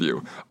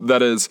worldview.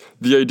 That is,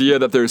 the idea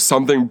that there's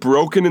something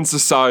broken in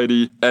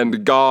society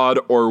and God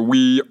or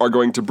we are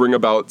going to bring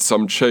about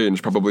some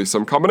change, probably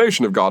some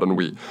combination of God and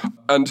we.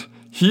 And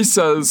he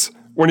says,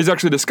 when he's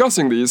actually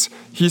discussing these,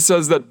 he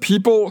says that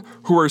people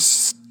who are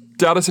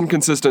status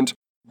inconsistent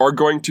are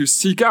going to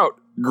seek out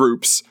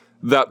groups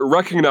that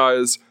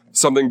recognize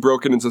something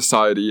broken in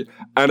society,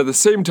 and at the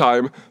same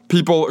time,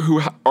 people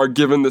who are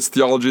given this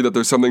theology that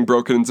there's something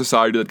broken in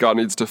society that God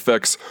needs to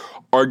fix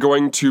are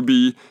going to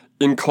be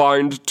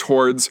inclined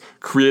towards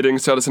creating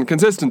status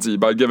inconsistency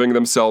by giving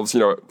themselves,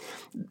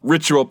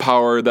 ritual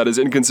power that is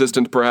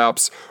inconsistent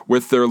perhaps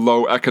with their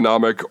low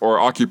economic or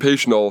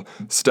occupational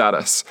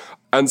status.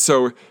 And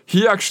so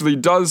he actually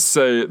does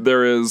say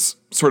there is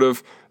sort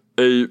of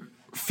a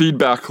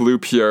feedback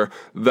loop here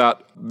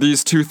that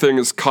these two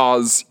things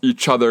cause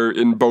each other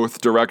in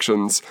both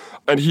directions.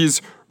 And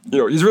he's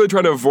really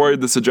trying to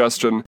avoid the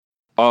suggestion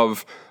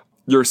of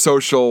your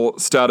social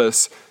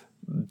status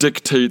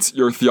dictates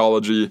your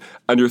theology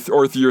and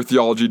your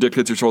theology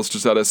dictates your social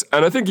status.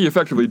 And I think he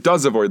effectively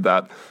does avoid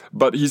that,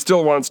 but he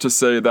still wants to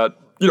say that,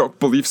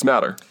 beliefs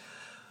matter.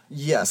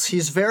 Yes,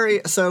 he's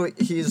very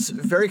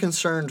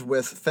concerned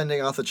with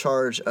fending off the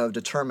charge of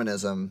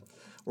determinism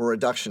or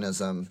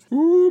reductionism.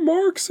 Ooh,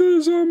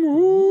 Marxism.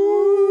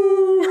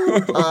 Ooh.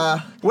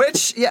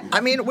 Which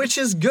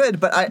is good,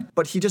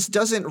 but he just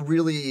doesn't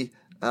really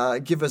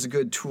give us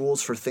good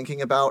tools for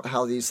thinking about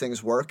how these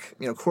things work.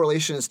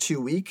 Correlation is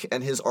too weak,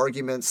 and his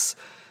arguments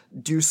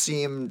do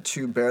seem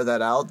to bear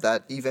that out,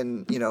 that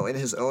even, in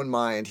his own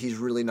mind, he's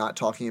really not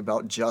talking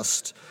about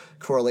just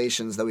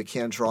correlations, that we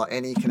can't draw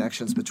any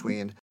connections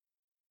between.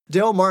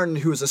 Dale Martin,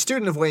 who is a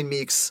student of Wayne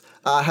Meeks,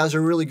 has a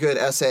really good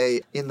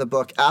essay in the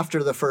book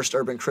After the First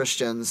Urban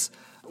Christians,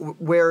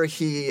 where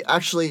he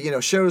actually,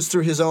 shows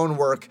through his own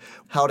work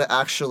how to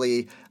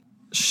actually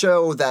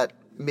show that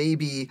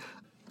maybe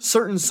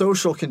certain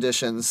social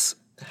conditions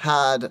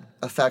had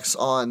effects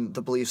on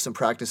the beliefs and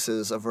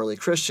practices of early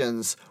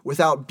Christians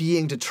without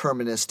being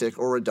deterministic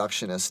or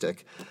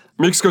reductionistic.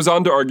 Meeks goes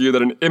on to argue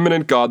that an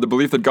immanent God, the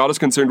belief that God is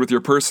concerned with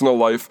your personal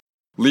life,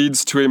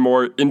 leads to a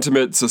more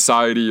intimate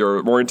society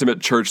or more intimate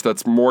church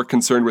that's more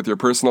concerned with your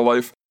personal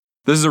life.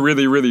 This is a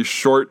really, really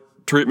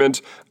short treatment.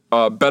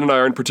 Ben and I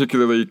aren't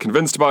particularly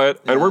convinced by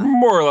it, and we're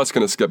more or less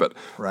going to skip it.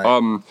 Right.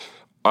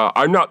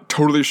 I'm not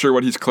totally sure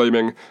what he's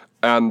claiming,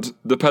 and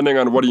depending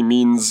on what he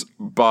means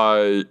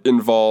by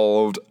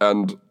involved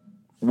and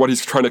what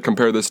he's trying to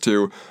compare this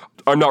to,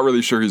 I'm not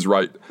really sure he's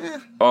right.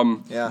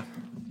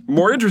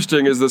 More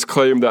interesting is this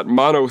claim that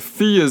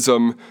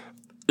monotheism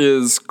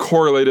is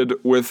correlated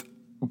with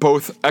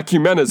both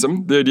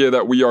ecumenism, the idea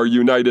that we are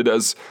united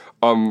as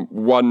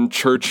one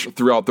church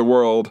throughout the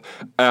world,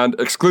 and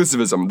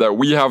exclusivism, that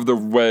we have the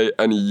way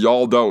and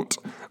y'all don't.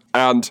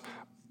 And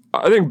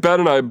I think Ben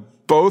and I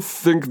both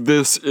think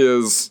this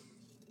is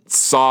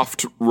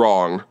soft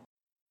wrong.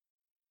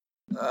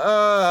 It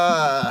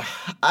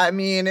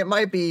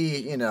might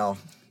be,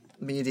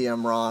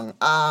 medium wrong.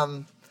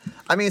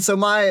 So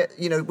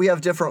we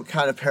have different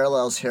kind of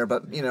parallels here,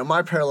 but,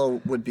 my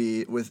parallel would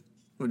be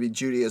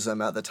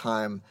Judaism at the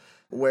time,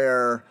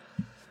 where,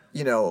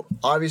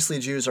 obviously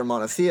Jews are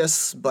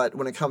monotheists, but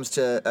when it comes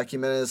to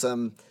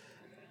ecumenism,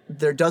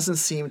 there doesn't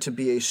seem to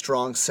be a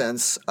strong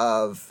sense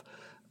of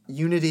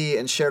unity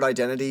and shared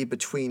identity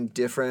between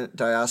different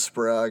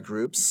diaspora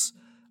groups.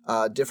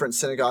 Different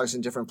synagogues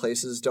in different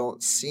places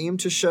don't seem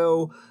to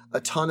show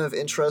a ton of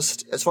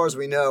interest, as far as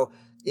we know,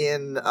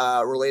 in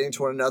relating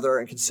to one another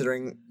and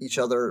considering each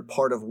other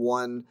part of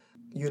one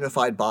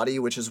unified body,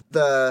 which is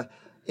the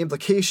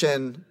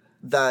implication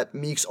that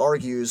Meeks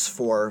argues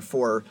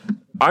for.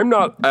 I'm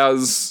not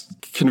as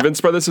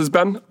convinced by this as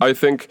Ben. I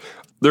think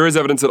there is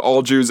evidence that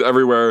all Jews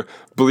everywhere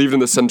believed in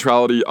the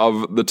centrality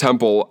of the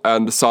temple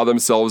and saw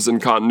themselves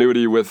in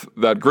continuity with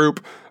that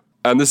group.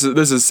 And this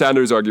is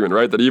Sanders' argument,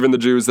 right? That even the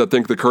Jews that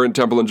think the current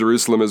temple in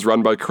Jerusalem is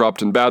run by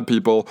corrupt and bad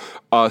people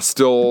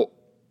still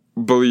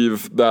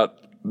believe that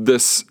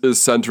this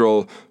is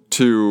central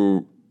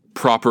to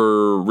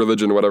proper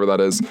religion, whatever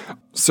that is.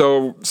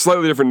 So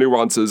slightly different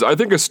nuances. I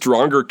think a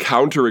stronger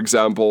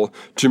counterexample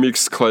to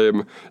Meeks'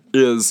 claim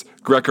is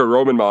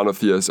Greco-Roman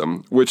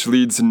monotheism, which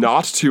leads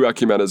not to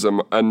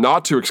ecumenism and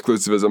not to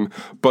exclusivism,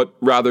 but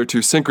rather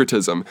to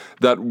syncretism,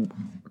 that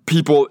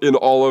people in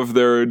all of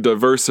their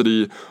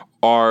diversity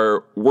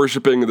are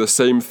worshiping the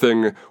same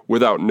thing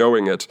without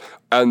knowing it.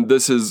 And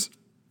this is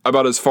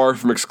about as far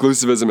from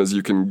exclusivism as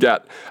you can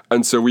get.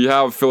 And so we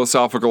have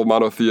philosophical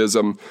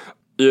monotheism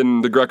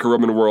in the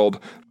Greco-Roman world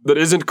that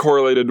isn't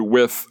correlated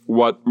with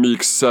what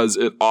Meeks says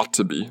it ought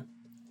to be.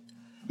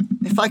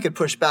 If I could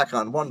push back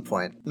on one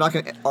point, I'm not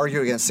going to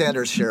argue against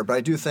Sanders here, but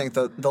I do think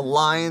that the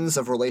lines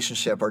of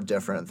relationship are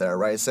different there,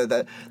 right? So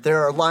that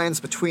there are lines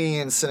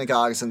between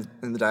synagogues in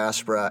the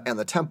diaspora and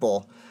the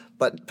temple,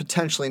 but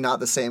potentially not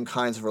the same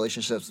kinds of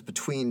relationships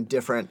between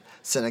different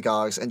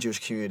synagogues and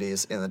Jewish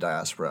communities in the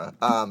diaspora.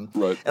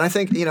 Right. And I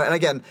think, and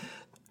again,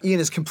 Ian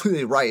is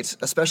completely right,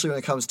 especially when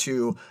it comes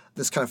to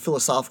this kind of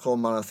philosophical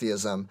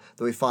monotheism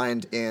that we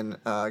find in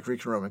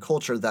Greek and Roman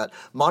culture, that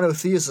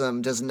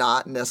monotheism does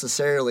not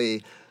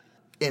necessarily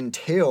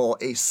entail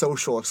a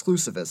social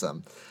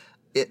exclusivism.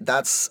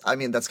 That's a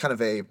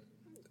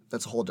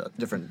whole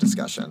different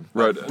discussion.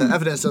 Right. The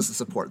evidence doesn't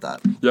support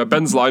that. Yeah,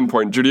 Ben's line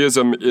point,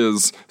 Judaism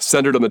is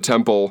centered on the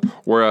temple,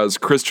 whereas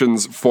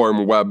Christians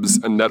form webs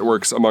and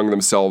networks among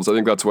themselves. I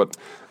think that's what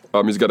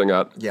he's getting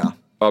at. Yeah.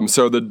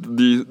 So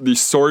the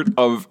sort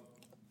of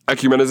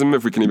ecumenism,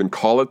 if we can even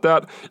call it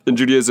that, in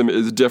Judaism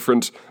is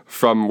different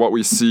from what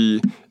we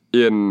see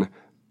in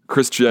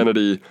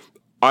Christianity.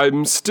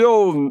 I'm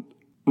still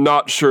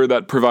not sure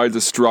that provides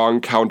a strong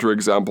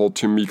counterexample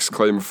to Meek's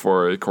claim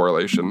for a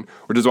correlation,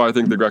 which is why I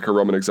think the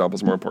Greco-Roman example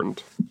is more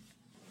important.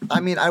 I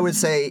mean, I would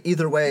say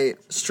either way,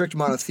 strict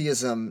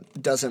monotheism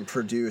doesn't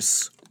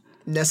produce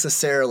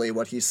necessarily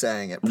what he's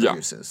saying it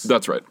produces. Yeah,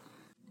 that's right.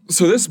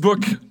 So this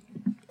book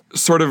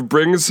sort of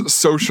brings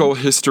social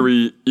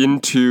history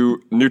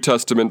into New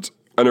Testament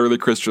and early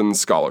Christian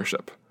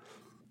scholarship.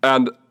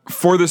 And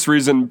for this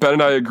reason, Ben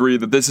and I agree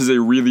that this is a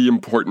really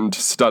important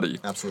study.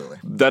 Absolutely.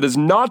 That is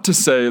not to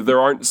say there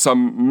aren't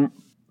some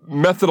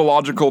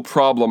methodological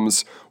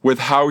problems with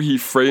how he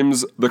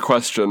frames the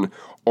question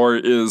or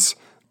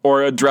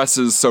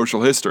addresses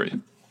social history.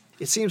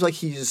 It seems like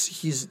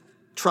he's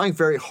trying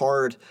very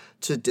hard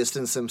to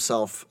distance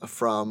himself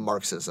from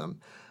Marxism.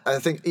 I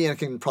think Ian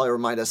can probably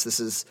remind us this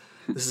is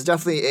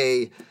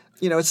definitely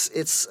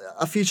it's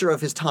a feature of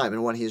his time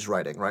and when he's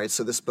writing, right?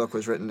 So this book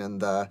was written in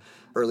the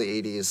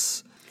early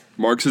 80s.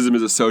 Marxism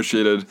is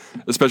associated,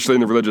 especially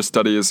in the religious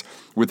studies,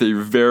 with a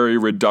very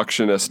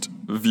reductionist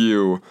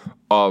view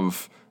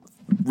of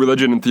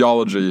religion and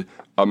theology.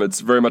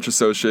 It's very much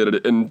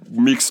associated in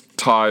Meek's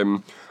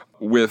time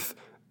with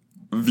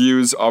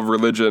views of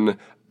religion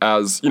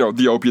as,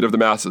 the opiate of the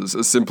masses,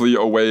 as simply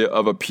a way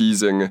of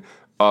appeasing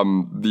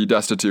the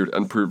destitute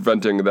and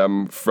preventing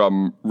them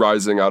from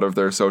rising out of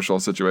their social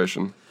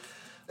situation.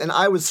 And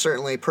I would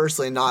certainly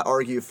personally not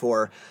argue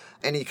for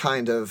any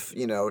kind of,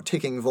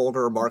 taking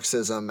vulgar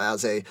Marxism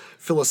as a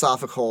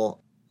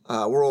philosophical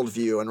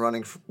worldview and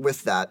running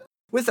with that.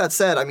 With that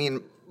said, I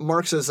mean,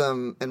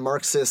 Marxism and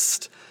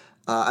Marxist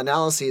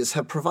analyses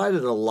have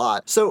provided a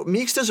lot. So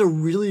Meeks does a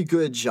really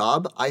good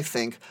job, I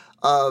think,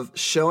 of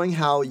showing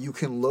how you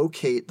can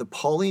locate the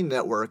Pauline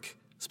network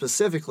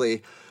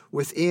specifically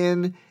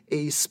within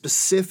a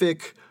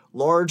specific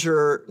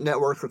larger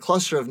network or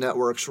cluster of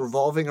networks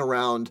revolving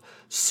around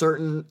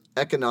certain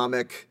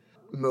economic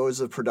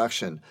modes of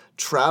production.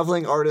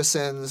 Traveling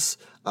artisans,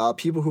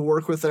 people who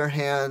work with their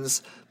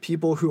hands,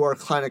 people who are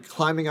kind of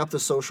climbing up the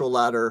social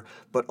ladder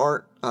but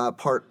aren't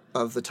part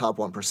of the top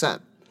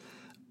 1%.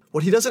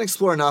 What he doesn't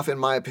explore enough, in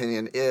my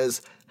opinion,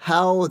 is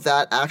how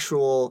that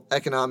actual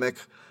economic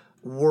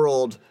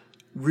world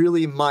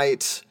really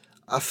might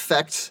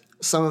affect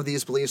some of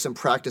these beliefs and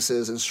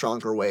practices in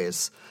stronger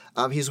ways.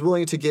 He's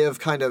willing to give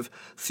kind of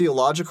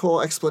theological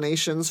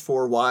explanations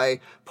for why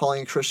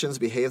Pauline Christians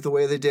behaved the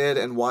way they did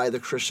and why the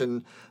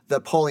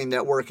Pauline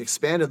network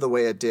expanded the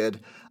way it did.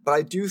 But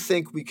I do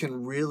think we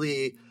can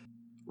really,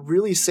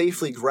 really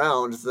safely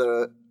ground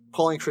the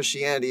Pauline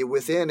Christianity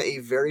within a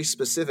very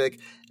specific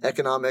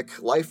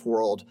economic life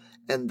world,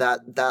 and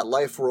that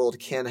life world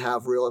can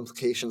have real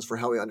implications for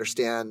how we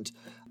understand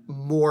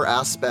more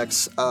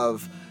aspects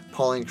of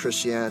Pauline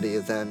Christianity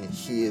than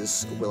he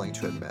is willing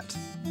to admit.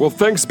 Well,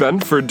 thanks, Ben,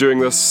 for doing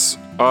this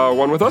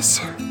one with us.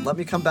 Let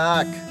me come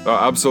back.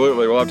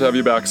 Absolutely. We'll have to have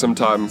you back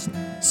sometime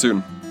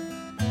soon.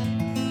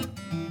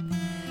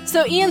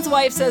 So Ian's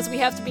wife says we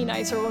have to be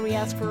nicer when we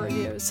ask for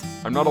reviews.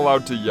 I'm not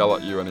allowed to yell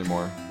at you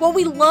anymore. Well,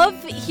 we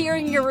love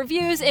hearing your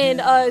reviews,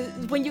 and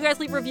when you guys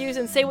leave reviews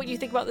and say what you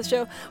think about the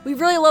show, we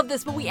really love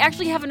this, but we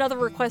actually have another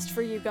request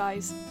for you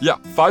guys. Yeah,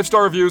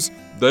 5-star reviews,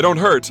 they don't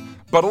hurt,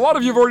 but a lot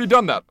of you have already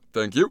done that.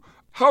 Thank you.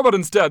 How about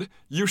instead,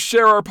 you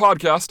share our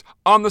podcast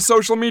on the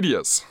social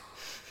medias?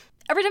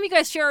 Every time you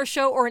guys share our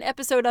show or an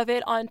episode of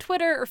it on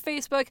Twitter or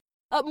Facebook,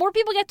 more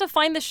people get to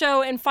find the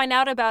show and find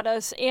out about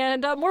us,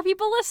 and more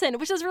people listen,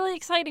 which is really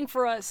exciting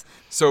for us.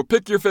 So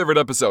pick your favorite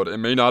episode. It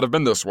may not have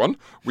been this one.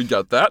 We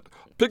get that.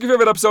 Pick your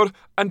favorite episode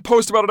and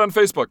post about it on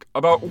Facebook,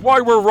 about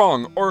why we're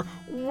wrong, or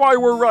why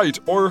we're right,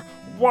 or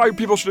why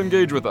people should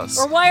engage with us.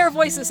 Or why our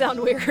voices sound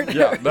weird.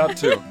 Yeah, that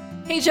too.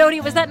 Hey, Jody,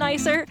 was that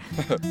nicer?